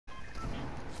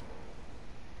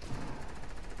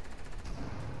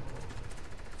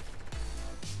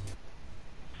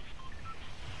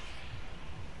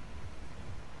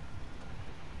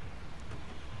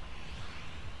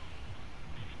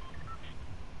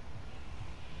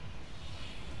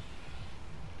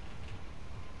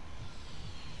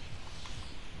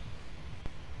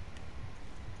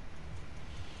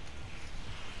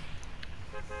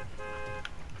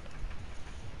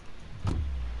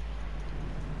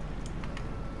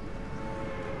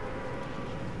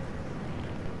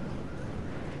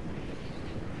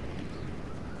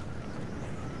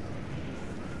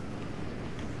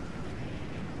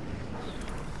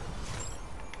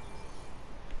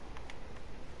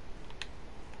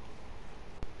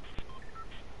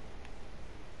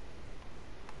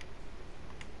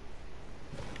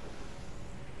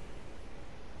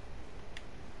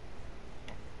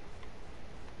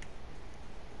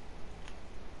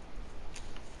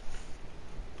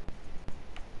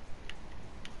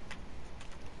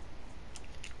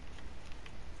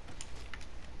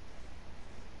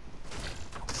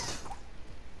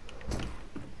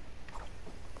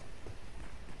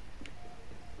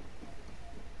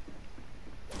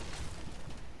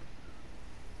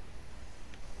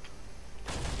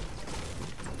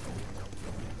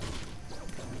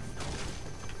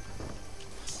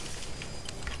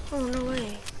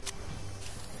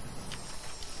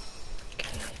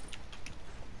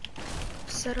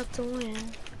set up to win.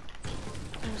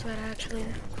 I'm set up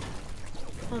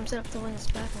to win this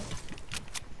battle.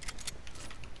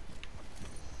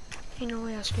 Ain't no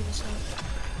way I'll screw this up.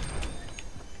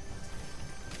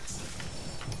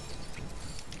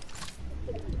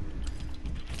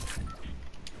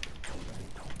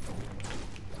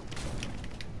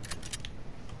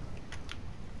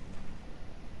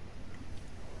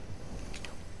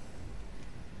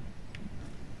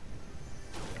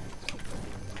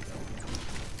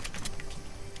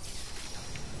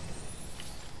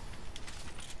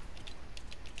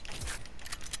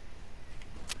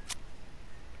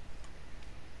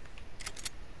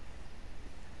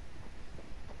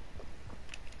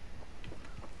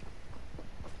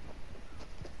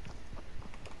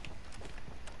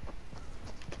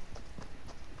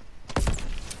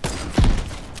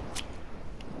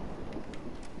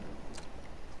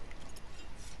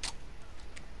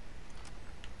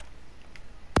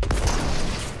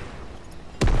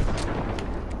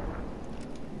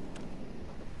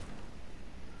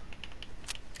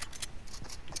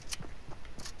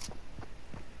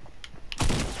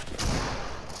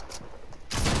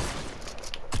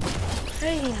 How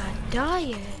did he not die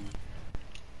yet?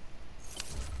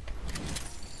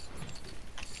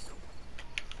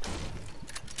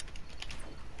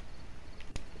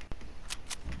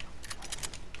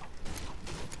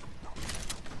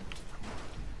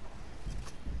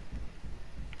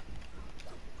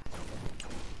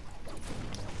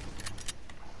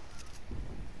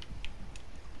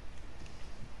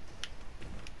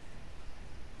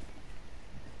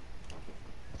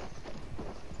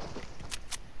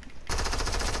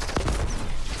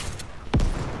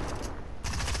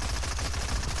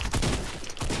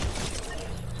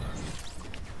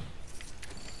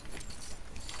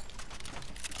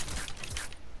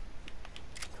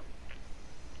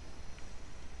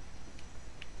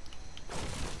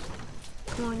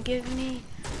 Come on, give me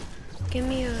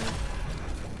a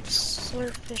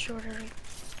swordfish order. I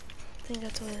think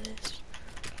that's what it is.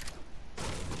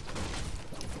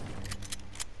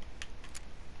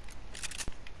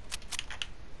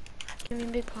 Give me a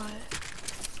big pot.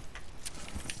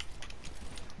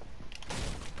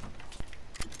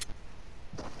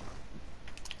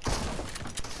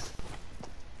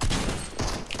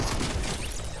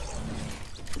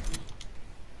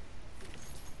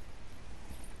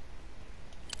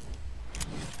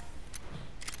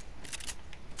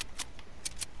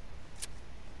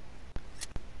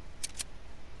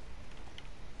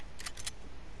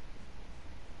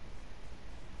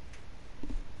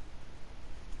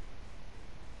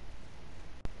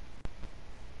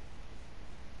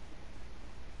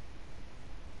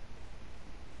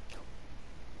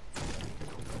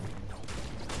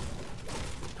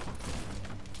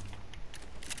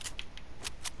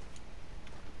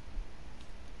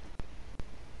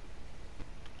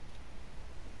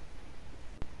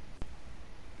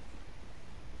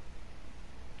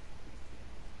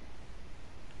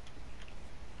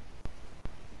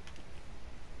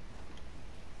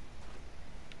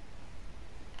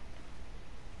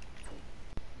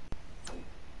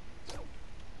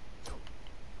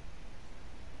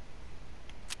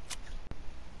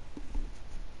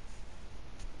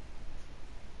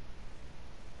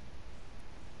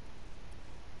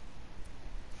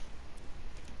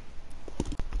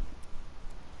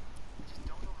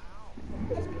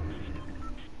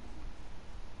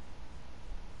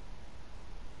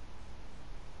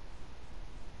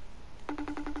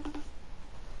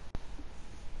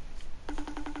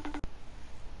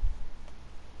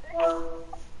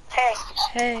 Hey.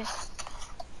 Hey.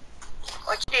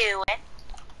 What you doing?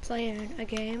 Playing a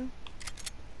game.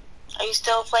 Are you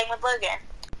still playing with Logan?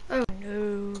 Oh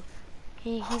no.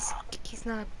 He's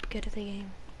not good at the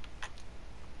game.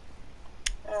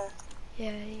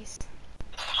 Yeah, he's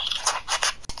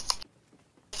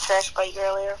Trash by you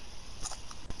earlier.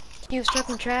 You was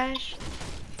talking trash?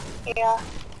 Yeah.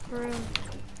 For real?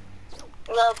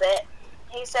 A little bit.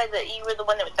 He said that you were the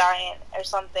one that was dying or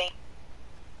something.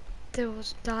 That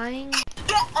was dying?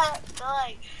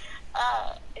 Like,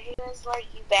 he was like,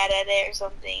 you bad at it or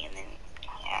something, and then,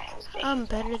 yeah, it was big. I'm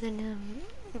better than him.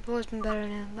 I've always been better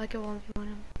than him. Like I won't be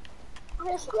him.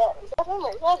 Yes, let him.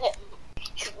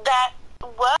 That,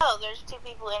 whoa, there's two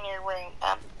people in your room.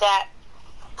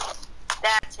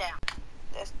 That's him.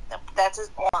 That's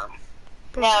his arm.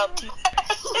 Bro, No.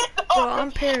 bro,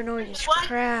 I'm paranoid as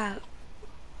crap.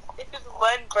 It's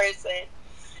one person.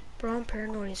 Bro, I'm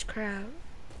paranoid as crap.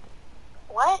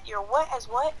 What? You're what as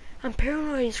what? I'm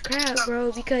paranoid as crap,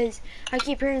 bro, because I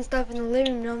keep hearing stuff in the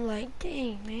living room and I'm like,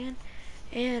 dang, man.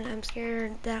 And I'm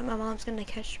scared that my mom's gonna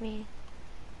catch me,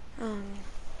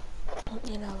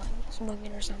 you know, like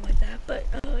smoking or something like that. But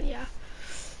yeah.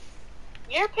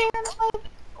 Your parents live?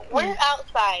 We're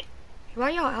outside. Why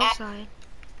y'all outside?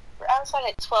 We're outside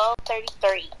at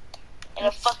 12:33 in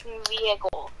a fucking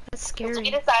vehicle. That's So scary.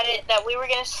 we decided that we were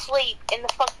gonna sleep in the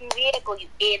fucking vehicle, you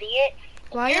idiot.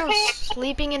 Why Your y'all parents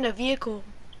sleeping in the vehicle?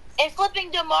 and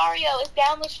flipping to Mario is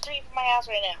down the street from my house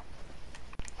right now.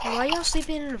 Why y'all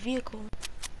sleeping in the vehicle?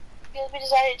 Because we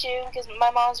decided to, because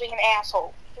my mom's being an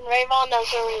asshole. And Rayvon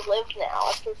knows where we live now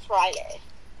after Friday.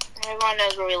 And everyone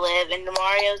knows where we live, and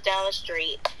Mario's down the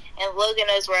street, and Logan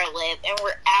knows where I live, and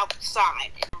we're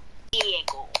outside in a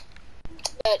vehicle.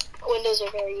 But windows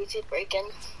are very easy to break in.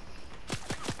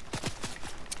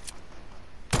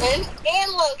 And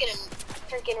Logan and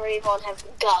freaking Rayvon have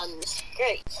guns.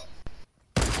 Great.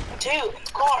 Dude,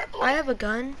 car. I have a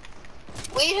gun.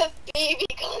 We have baby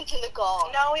guns in the car.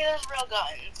 No, there's real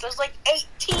guns. There's like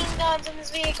 18 guns in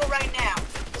this vehicle right now.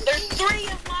 There's 3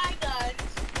 of my guns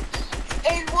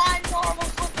and 1 normal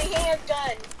flipping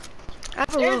handgun.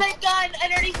 There's a gun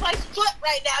underneath my foot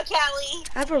right now, Callie.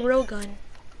 I have a real gun.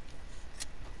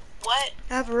 What?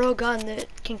 I have a real gun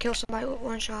that can kill somebody with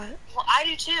 1 shot. Well, I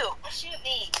do too. Shoot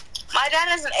me. My dad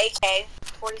has an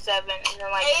AK-47 and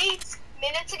then like 8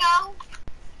 minutes ago,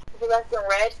 he left in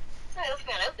red.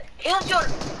 He left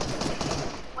Jordan.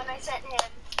 When I sent him,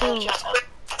 I'm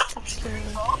scared.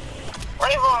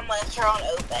 Rayvon left her on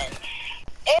open.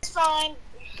 It's fine.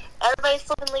 Everybody's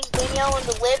flipping leaves Danielle and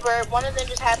the lid where one of them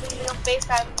just happens to be on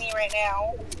FaceTime with me right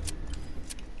now.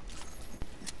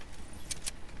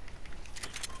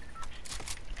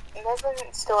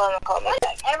 Desmond still hasn't called me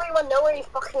back. Everyone know where he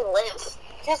fucking lives.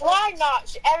 Because why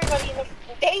not? Everybody in the...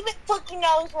 David fucking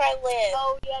knows where I live.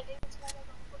 Oh, yeah, David's got a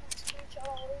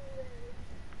screenshot.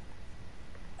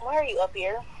 Why are you up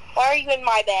here? Why are you in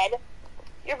my bed?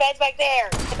 Your bed's back there.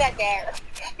 Get back there.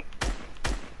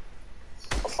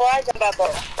 Before I jump out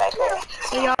there. Back there.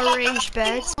 So y'all arranged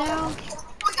beds now? Oh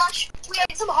my gosh, we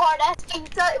had some hard-ass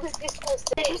pizza. It was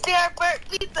disgusting. Did you see our burnt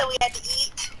pizza we had to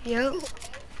eat? Yep.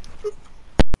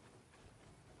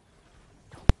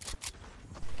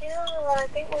 Yeah, I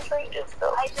think we're trying to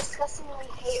though. I disgustingly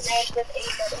hate ranch with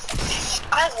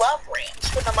A. I love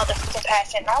ranch with a motherfucking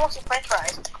passion. I want some french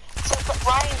fries. So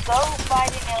Ryan, go buy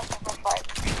the nails for french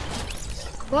fries.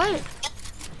 What?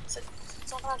 So,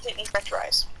 sometimes they need french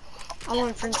fries. I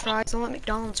want french fries. I want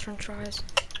McDonald's french fries.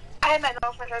 I had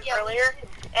McDonald's french fries earlier,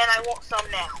 and I want some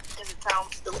now, because it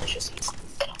sounds delicious.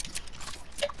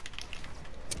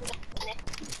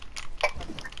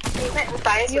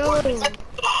 Yo.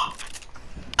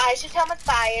 I should tell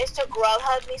Matthias to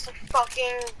Grubhub me some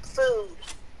fucking food.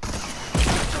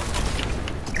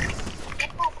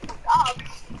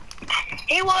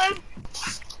 He would.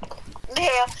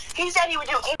 Yeah, he said he would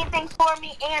do anything for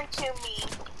me and to me.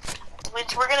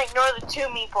 Which we're gonna ignore the to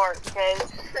me part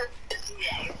because he said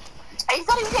he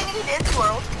was taking me to Disney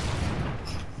World.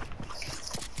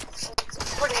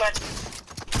 Pretty much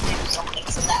do something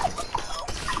to that one.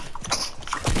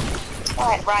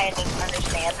 Alright, Ryan doesn't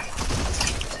understand.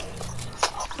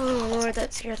 Oh Lord,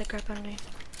 that scared the crap out of me.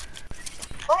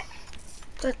 What?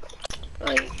 But,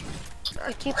 like,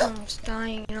 I keep on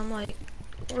dying and I'm like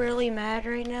really mad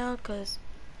right now because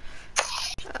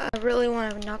I really want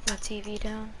to knock my TV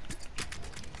down.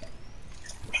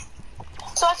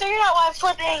 So I figured out why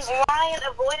flipping Ryan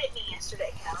avoided me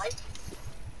yesterday, Callie.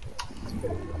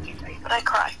 But I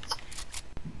cried.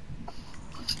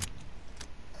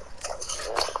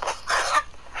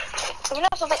 You know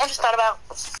something I just thought about?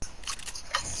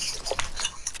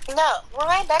 No,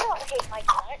 Ryan better not hate my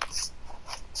guts.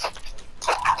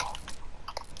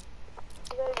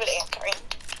 Very good answering.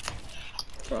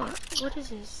 What is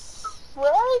this?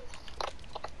 What?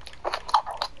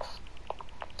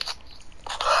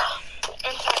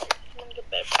 I'm tired. I'm gonna get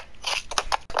bed.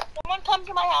 Someone come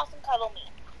to my house and cuddle me.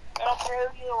 I don't care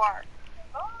who you are.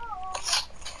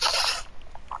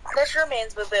 That's your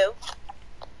man's boo-boo.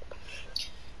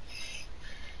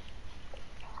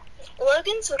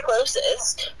 Logan's the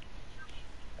closest,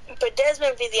 but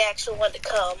Desmond would be the actual one to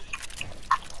come.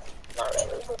 Not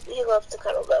really. He loves to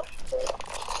cuddle though.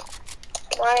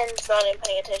 Ryan's not even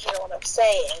paying attention to what I'm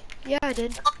saying. Yeah, I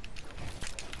did.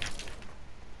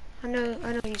 I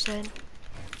know you said.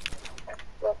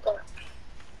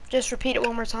 Just repeat it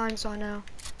one more time so I know.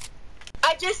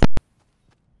 I just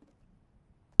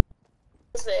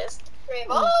this.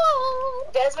 Oh!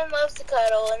 Desmond loves to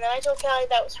cuddle, and then I told Callie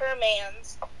that was her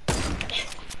man's.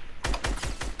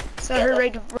 So I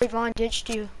heard Rayvon ditched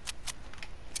you.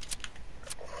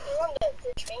 He won't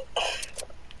ditch me.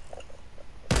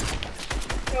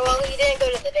 Well, he didn't go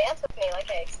to the dance with me like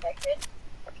I expected.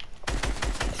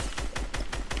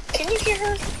 Can you hear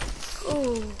her?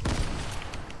 Ooh.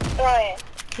 Ryan,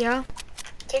 Yeah?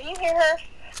 can you hear her?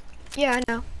 Yeah,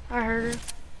 I know. I heard her.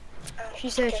 Oh, She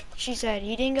said okay.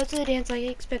 he didn't go to the dance like he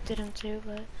expected him to,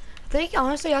 but I think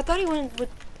honestly I thought he went with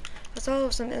I saw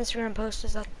some Instagram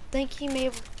posters. I think he may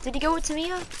have did he go with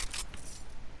Tamia?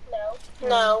 No. Or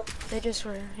No. they just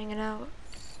were hanging out.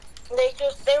 They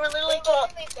were literally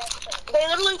they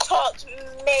literally talked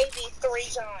maybe 3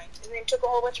 times and then took a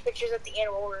whole bunch of pictures at the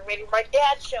end while we were waiting for my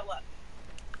dad to show up.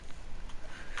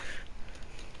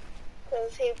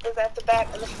 Because he was at the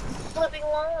back of the flipping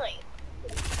line.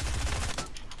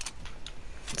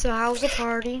 So how was the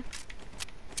party?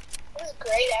 It was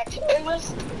great, actually. It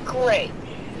was great.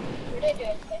 We didn't do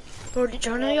anything. Lord, did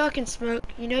y'all know y'all can smoke?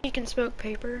 You know you can smoke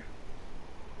paper?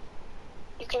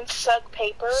 You can suck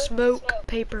paper. Smoke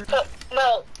paper.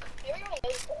 No.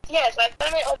 Yes, I've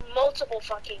done it on multiple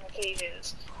fucking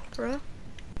occasions. Bruh?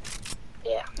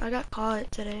 Yeah. I got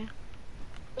caught today.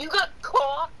 You got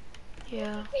caught?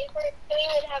 Yeah. Paper didn't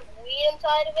even have weed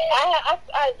inside of it?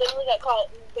 I literally got caught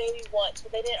maybe once,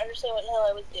 but they didn't understand what the hell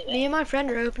I was doing. Me and my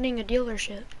friend are opening a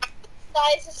dealership.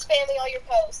 Guys is spamming all your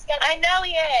posts. I know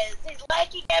he is. He's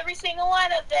liking every single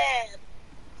one of them.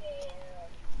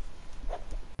 Damn.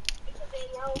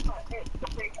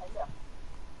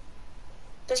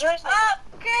 Deserves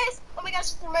Chris! Oh my gosh,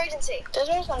 it's an emergency.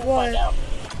 Deserves not to find out.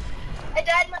 I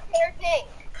dyed my hair pink.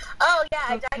 Oh yeah,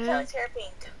 I dyed Kelly's hair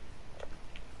pink.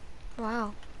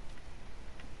 Wow.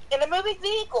 In a moving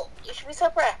vehicle. You should be so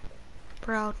proud.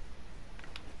 Proud.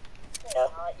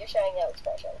 No. You're showing no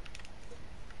expression.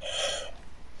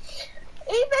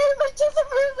 He very much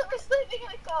disapproves that we're sleeping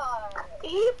in a car.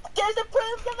 He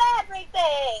disapproves of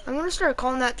everything. I'm gonna start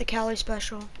calling that the Cali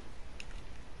special.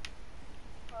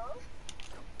 Huh?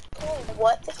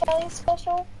 What, the Cali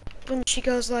special? When she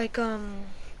goes like,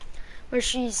 where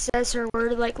she says her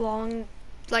word like long,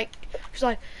 like, she's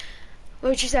like, what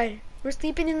would she say? We're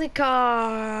sleeping in the car.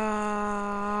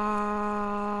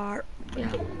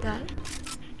 Yeah, that.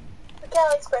 The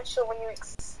Cali special when you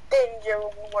extend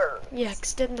your word. Yeah,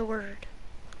 extend the word.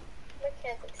 I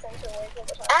can't extend your words all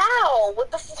the time. Ow! With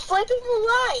the flipping the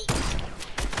light!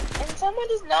 And someone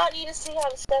does not need to see how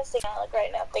disgusting I look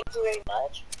right now. Thank you very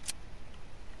much.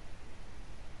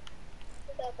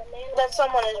 That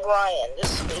someone is Ryan,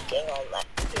 just speaking on that.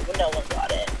 No one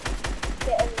got it.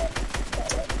 Yeah, I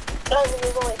mean,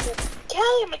 there's only 2.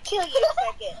 Kelly, I'm gonna kill you in a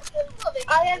second. I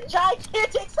have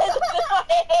gigantic scissors in my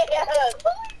hand.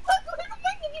 Where the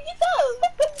fuck did you get those?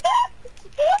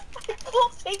 I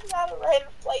pulled things out of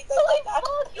random places. Oh my god,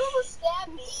 you almost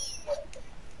stabbed me.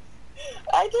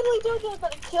 I literally don't know how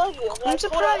to kill you. I'm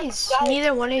surprised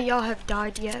neither one of y'all have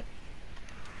died yet.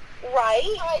 Right?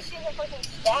 She hasn't fucking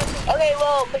stabbed me. Okay,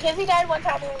 well, Mackenzie died one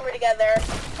time when we were together,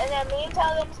 and then me and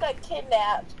Tyler almost got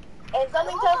kidnapped. And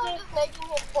something tells me just making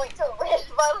him point to a red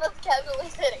button that's casually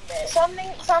sitting there.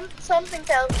 Something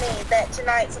tells me that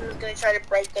tonight someone's gonna try to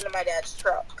break into my dad's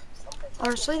truck.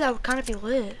 Honestly, that would kind of be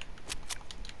lit.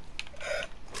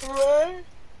 What?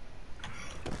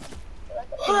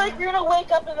 Like you're gonna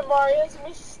wake up in the Mario's and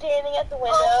be standing at the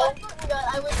window. Oh my god,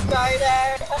 I would die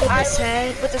there.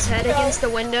 With his head against the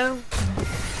window.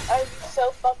 I'd be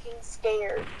so fucking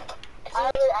scared. I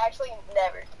would actually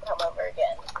never come over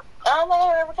again. I'm not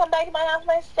gonna ever come back to my house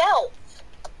myself.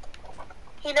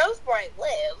 He knows where I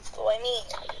live, so I mean.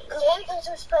 I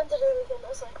just spent it everything. I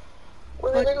was like, we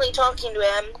were literally talking to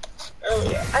him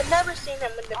earlier. I've never seen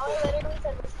him in the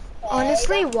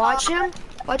Honestly, watch him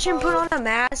put on a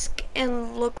mask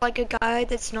and look like a guy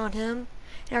that's not him.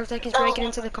 And act like he's breaking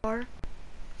into the car.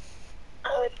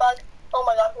 Oh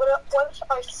my god, what if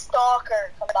our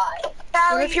stalker come by?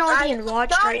 What if y'all being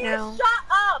watched right now? Shut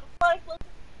up!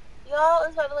 Y'all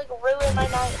is gonna like ruin my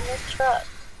night in this truck.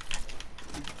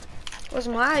 It was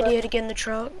my idea to get in the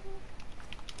truck.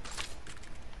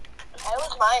 It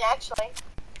was mine actually.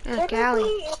 Yeah, Callie.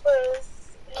 It was,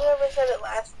 whoever said it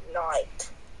last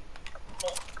night.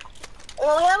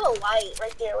 Well, we have a light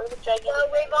right there. We have a gigantic. No,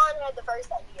 Rayvon had the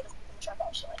first idea to sleep in the truck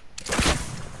actually.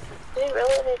 Did he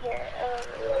really live here?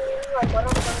 Like, what am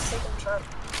I gonna sleep in the truck?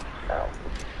 Oh.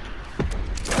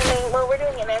 I mean, well, we're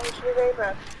doing it now. We should be very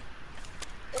proud.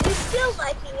 Is he still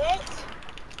liking it?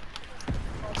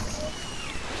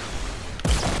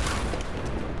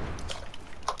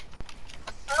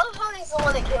 I love how he's the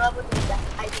one that came up with the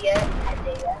idea.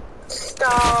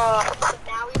 Stop. So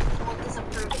now he's the one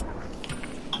disapproving.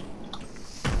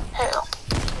 Who?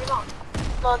 Your mom.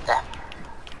 Not that.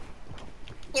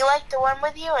 You like the one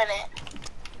with you in it?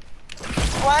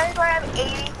 Why do I have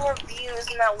 84 views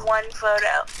in that one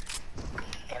photo?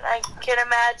 And I can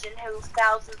imagine who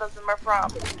thousands of them are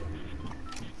from.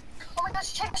 Oh my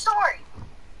gosh, check the story.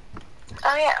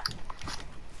 Oh yeah.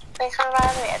 Thanks for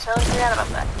reminding me. I totally forgot about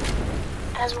that.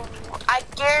 As I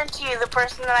guarantee you, the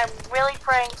person that I'm really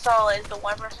praying saw is the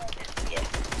one person who didn't see it.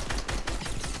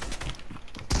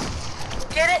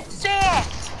 Didn't see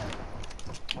it!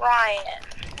 Ryan.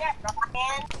 Yeah,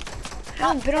 Ryan. I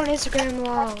haven't been on Instagram in a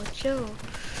while. Chill.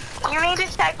 You need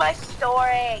to check my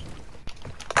story.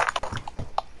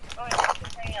 Oh,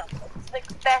 it's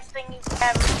the best thing you've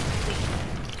ever seen.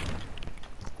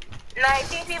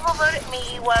 19 people voted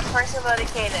me, one person voted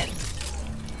Kaden.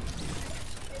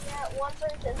 And that one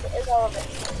person is relevant.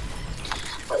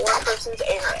 But one person's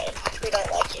Aaron. We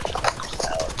don't like each other,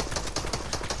 so.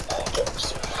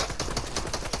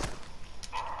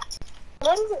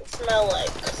 What does it smell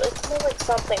like? It smells like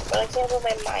something, but I can't put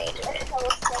my mind in it.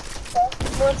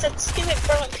 Well, it's that stupid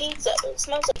burnt pizza, but it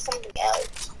smells like something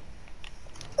else.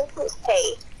 This is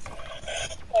hay.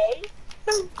 Hay?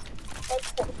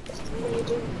 That's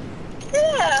amazing.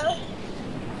 Yeah.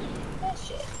 That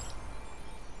shit.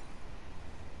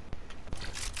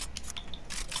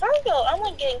 I don't know. I'm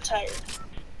like getting tired.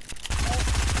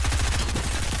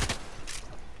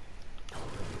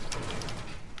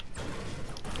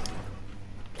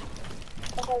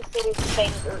 I have little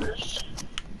fingers.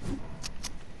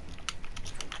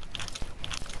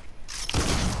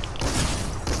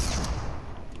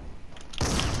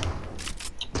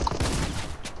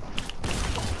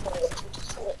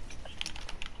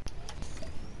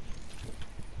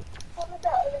 What was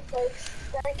that other place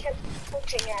that I kept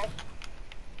looking at?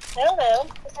 I don't know.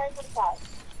 Besides the thigh.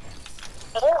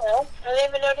 I don't know. I didn't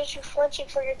even notice you flinching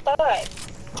for your thigh.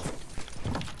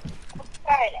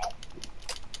 Friday.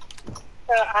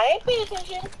 I ain't paying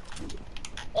attention.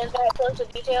 And that close to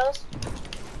details.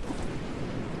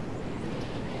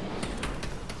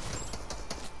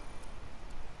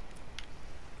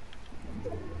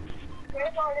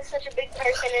 Grandma is such a big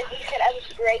person, and he said I was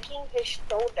breaking his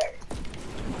shoulder.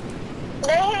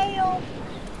 The hell?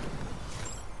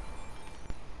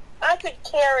 I could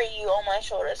carry you on my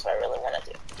shoulders if I really wanted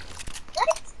to.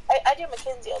 What? I do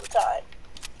Mackenzie all the time.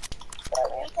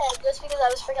 Yeah, just because I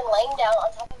was freaking laying down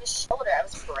on top of his shoulder, I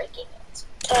was breaking it.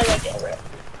 I like it, right?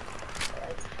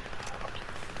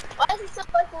 Why is he still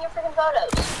liking your freaking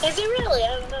photos? Is he really? I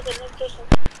don't know the notification.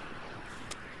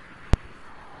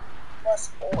 Plus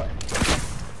 4.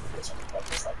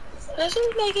 This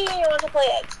is making me want to play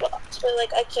Xbox, but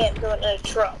like I can't do it in a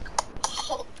truck.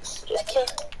 Just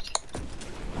kidding.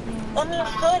 I mean,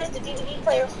 it's good if the DVD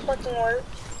player fucking works.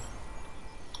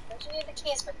 Don't you need the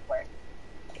keys for it to work?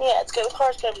 Yeah, it's good. The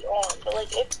car's gotta be on, but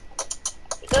like it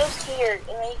goes here,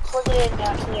 and then you plug it in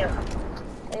down here,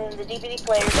 and then the DVD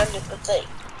player's under the thing.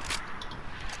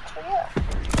 So yeah.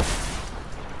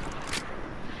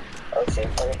 Oh shit!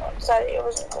 I'm sorry, it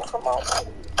wasn't going from home.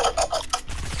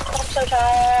 I'm so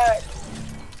tired.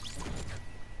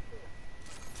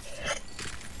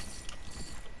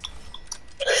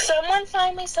 Someone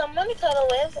find me someone to cuddle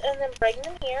with, and then bring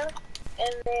them here,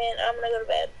 and then I'm gonna go to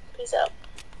bed. Peace out.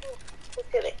 Just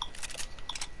kidding.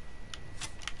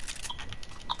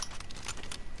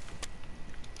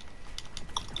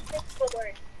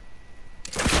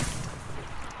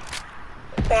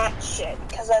 Bat shit,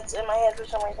 because that's in my head for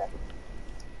some reason.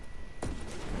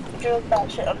 Drew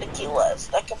bat shit on the keyla is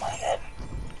stuck in my head.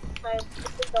 I don't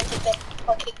think that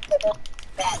fucking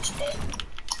bat shit.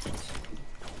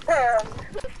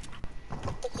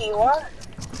 You what?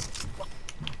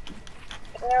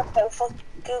 Yeah, okay, fuck,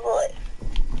 Google it.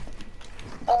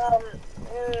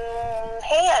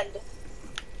 Hand.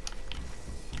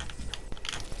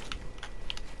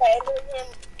 Hand in him,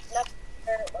 not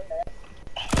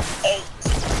 8.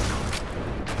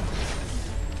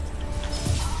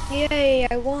 Yay,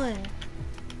 I won.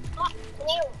 Can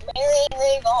you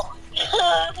marry on?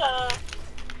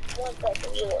 What the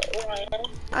Ryan?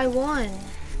 I won.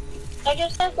 I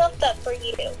just have left that for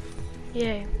you.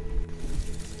 Yay.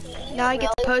 Now I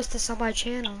get to post this on my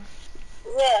channel.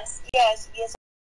 Yes, yes, yes.